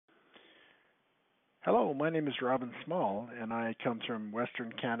Hello, my name is Robin Small, and I come from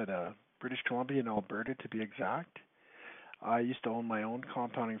Western Canada, British Columbia and Alberta to be exact. I used to own my own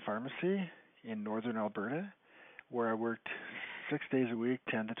compounding pharmacy in northern Alberta, where I worked 6 days a week,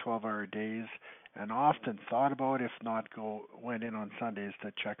 10 to 12-hour days, and often thought about if not went in on Sundays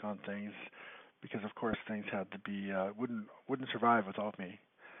to check on things, because of course things had to be wouldn't survive without me.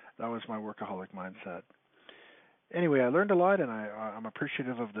 That was my workaholic mindset. Anyway, I learned a lot, and I'm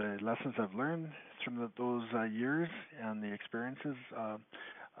appreciative of the lessons I've learned from those years and the experiences,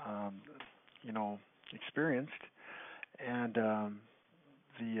 um, you know, experienced, and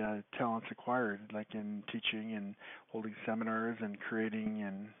the talents acquired, like in teaching and holding seminars and creating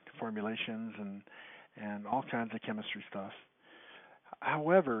and formulations and all kinds of chemistry stuff.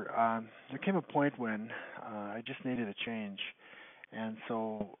 However, there came a point when I just needed a change, and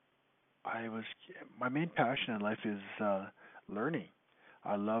so I was my main passion in life is learning.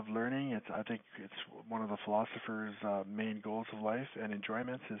 I love learning. I think it's one of the philosopher's main goals of life and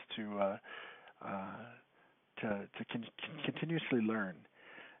enjoyments is uh, continuously learn.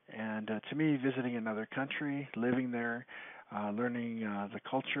 And to me, visiting another country, living there, learning the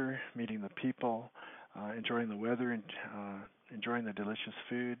culture, meeting the people, enjoying the weather, and enjoying the delicious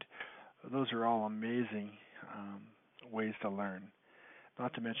food, those are all amazing um, ways to learn.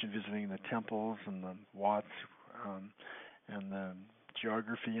 Not to mention visiting the temples and the Watts um, and the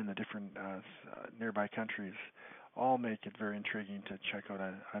geography in the different nearby countries all make it very intriguing to check out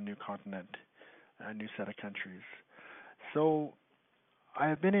a new continent, a new set of countries. So I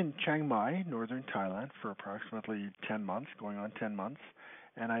have been in Chiang Mai, northern Thailand, for approximately 10 months, going on 10 months,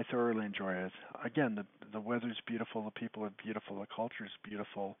 and I thoroughly enjoy it. Again, the weather's beautiful, the people are beautiful, the culture's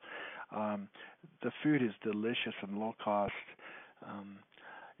beautiful, um, the food is delicious and low cost. Um,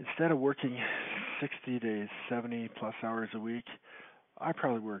 Instead of working 60 to 70 plus hours a week, I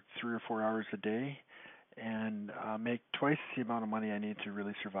probably work 3 or 4 hours a day and make twice the amount of money I need to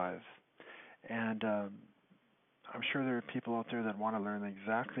really survive. And I'm sure there are people out there that want to learn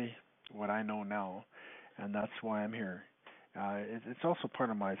exactly what I know now, and that's why I'm here. It's also part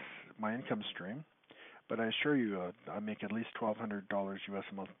of my income stream, but I assure you, I make at least $1,200 US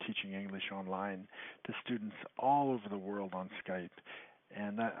a month teaching English online to students all over the world on Skype,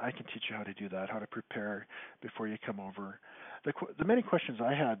 and that I can teach you how to do that, how to prepare before you come over. The many questions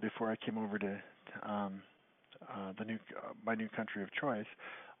I had before I came over to um, the new my new country of choice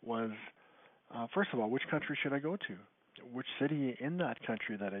was, first of all, which country should I go to? Which city in that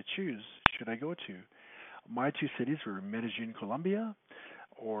country that I choose should I go to? My two cities were Medellin, Colombia,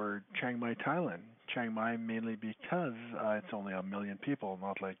 or Chiang Mai, Thailand. Chiang Mai mainly because it's only a million people,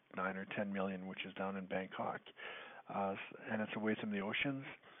 not like 9 or 10 million, which is down in Bangkok, and it's away from the oceans.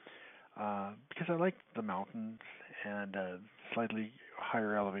 Because I like the mountains and slightly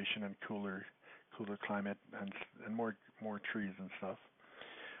higher elevation and cooler climate and more trees and stuff.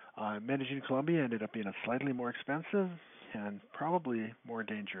 Medellin, Colombia ended up being a slightly more expensive and probably more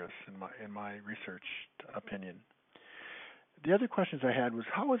dangerous in my research opinion. The other questions I had was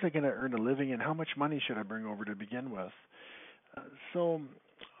how was I going to earn a living and how much money should I bring over to begin with? Uh, so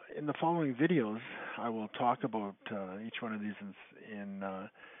in the following videos, I will talk about each one of these in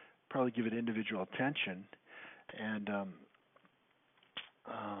probably give it individual attention. And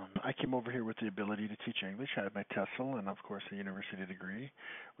I came over here with the ability to teach English. I had my TESOL and of course a university degree,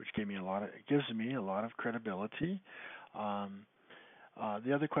 which gives me a lot of credibility. Um,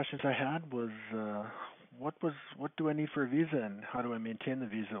 the other questions I had was what do I need for a visa and how do I maintain the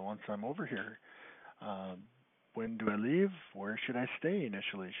visa once I'm over here? Um, when do I leave? Where should I stay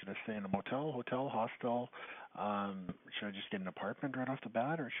initially? Should I stay in a motel, hotel, hostel? Should I just get an apartment right off the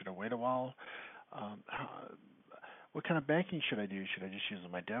bat, or should I wait a while? How, what kind of banking should I do? Should I just use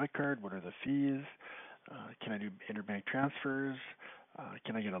my debit card? What are the fees? Can I do interbank transfers?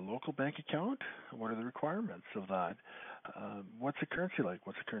 Can I get a local bank account? What are the requirements of that? What's the currency like?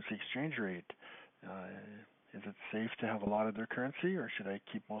 What's the currency exchange rate? Uh, is it safe to have a lot of their currency, or should I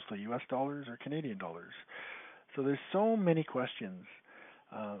keep mostly U.S. dollars or Canadian dollars? So there's so many questions,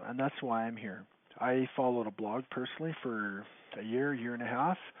 and that's why I'm here. I followed a blog personally for a year and a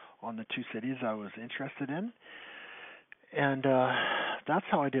half on the two cities I was interested in, and that's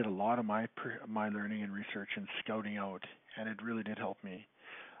how I did a lot of my learning and research and scouting out, and it really did help me.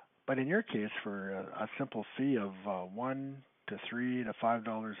 But in your case, for a simple fee of $1 to $3 to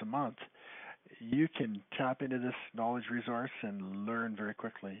 $5 a month, you can tap into this knowledge resource and learn very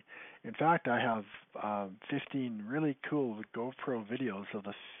quickly. In fact, I have 15 really cool GoPro videos of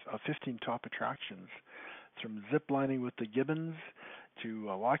 15 top attractions, from zip lining with the gibbons to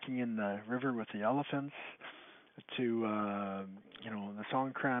walking in the river with the elephants, to the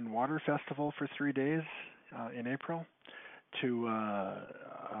Songkran Water Festival for 3 days in April, to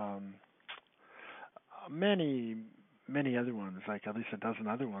many many other ones, like at least a dozen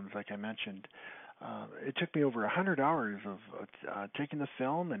other ones, like I mentioned. It took me over 100 hours of taking the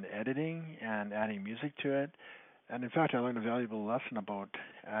film and editing and adding music to it. And in fact, I learned a valuable lesson about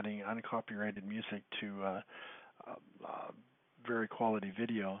adding uncopyrighted music to very quality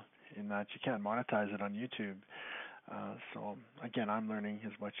video, in that you can't monetize it on YouTube. So again, I'm learning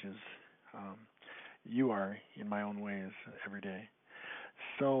as much as um, you are in my own ways every day.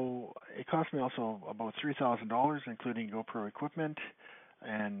 So it cost me also about $3,000, including GoPro equipment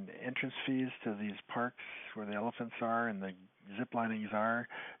and entrance fees to these parks where the elephants are and the zip linings are,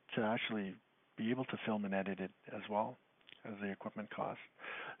 to actually be able to film and edit it as well as the equipment cost.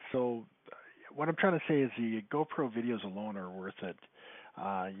 So what I'm trying to say is the GoPro videos alone are worth it.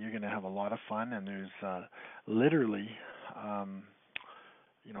 You're going to have a lot of fun, and there's literally, um,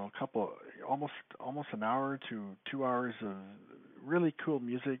 a couple, almost an hour to 2 hours of really cool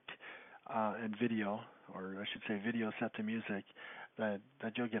music and video, or I should say video set to music, that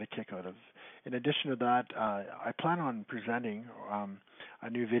you'll get a kick out of. In addition to that, I plan on presenting a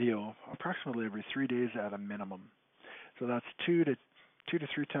new video approximately every 3 days at a minimum. So that's two to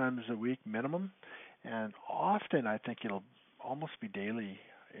three times a week minimum, and often I think it'll almost be daily,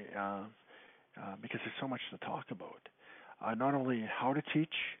 uh, because there's so much to talk about. Not only how to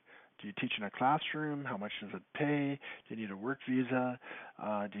teach. Do you teach in a classroom? How much does it pay? Do you need a work visa?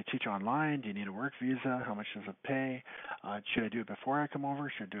 Do you teach online? Do you need a work visa? How much does it pay? Should I do it before I come over?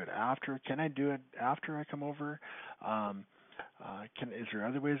 Should I do it after? Can I do it after I come over? Um, is there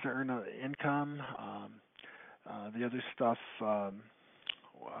other ways to earn income? The other stuff uh,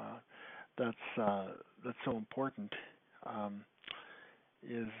 that's so important um,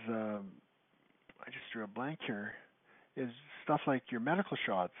 is I just drew a blank here. Is stuff like your medical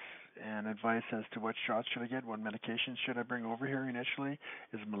shots and advice as to what shots should I get, what medications should I bring over here initially.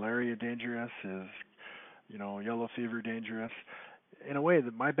 Is malaria dangerous? Is yellow fever dangerous? In a way,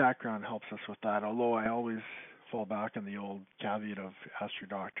 that my background helps us with that. Although I always fall back on the old caveat of ask your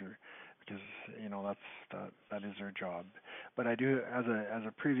doctor, because that is their job. But I do, as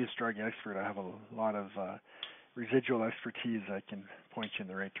a previous drug expert, I have a lot of residual expertise. I can point you in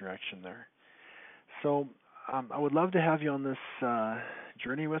the right direction there. So I would love to have you on this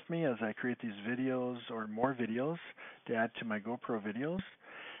journey with me as I create these videos or more videos to add to my GoPro videos.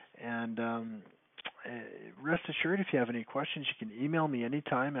 And rest assured, if you have any questions, you can email me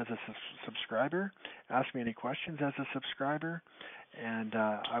anytime as a subscriber. Ask me any questions as a subscriber, and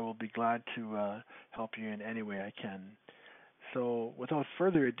I will be glad to help you in any way I can. So without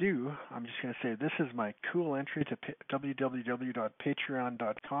further ado, I'm just going to say this is my cool entry to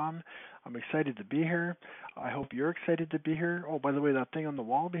www.patreon.com. I'm excited to be here. I hope you're excited to be here. Oh, by the way, that thing on the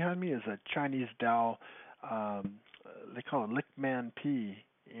wall behind me is a Chinese Dao. They call it Lick Man Pi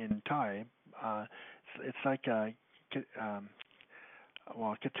in Thai. It's like Katang,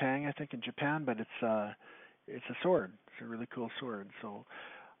 I think, in Japan, but it's a sword. It's a really cool sword. So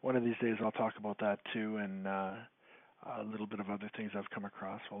one of these days I'll talk about that too, and a little bit of other things I've come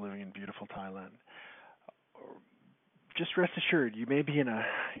across while living in beautiful Thailand. Just rest assured, you may be in a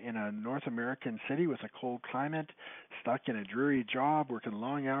North American city with a cold climate, stuck in a dreary job, working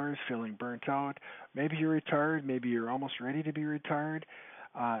long hours, feeling burnt out. Maybe you're retired, maybe you're almost ready to be retired,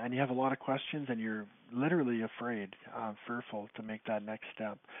 and you have a lot of questions, and you're literally afraid, fearful to make that next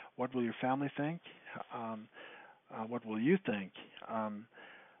step. What will your family think? What will you think?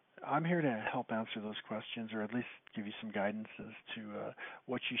 I'm here to help answer those questions, or at least give you some guidance as to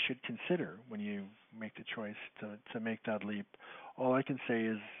what you should consider when you make the choice to make that leap. All I can say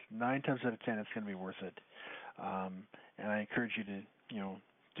is 9 times out of 10, it's going to be worth it. And I encourage you to,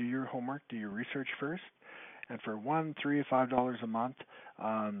 do your homework, do your research first. And for $1, $3, $5 a month,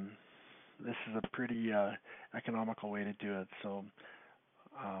 this is a pretty economical way to do it. So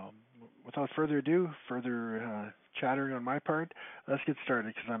without further ado, further chattering on my part, let's get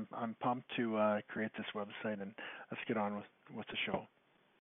started, because I'm pumped to create this website, and let's get on with the show.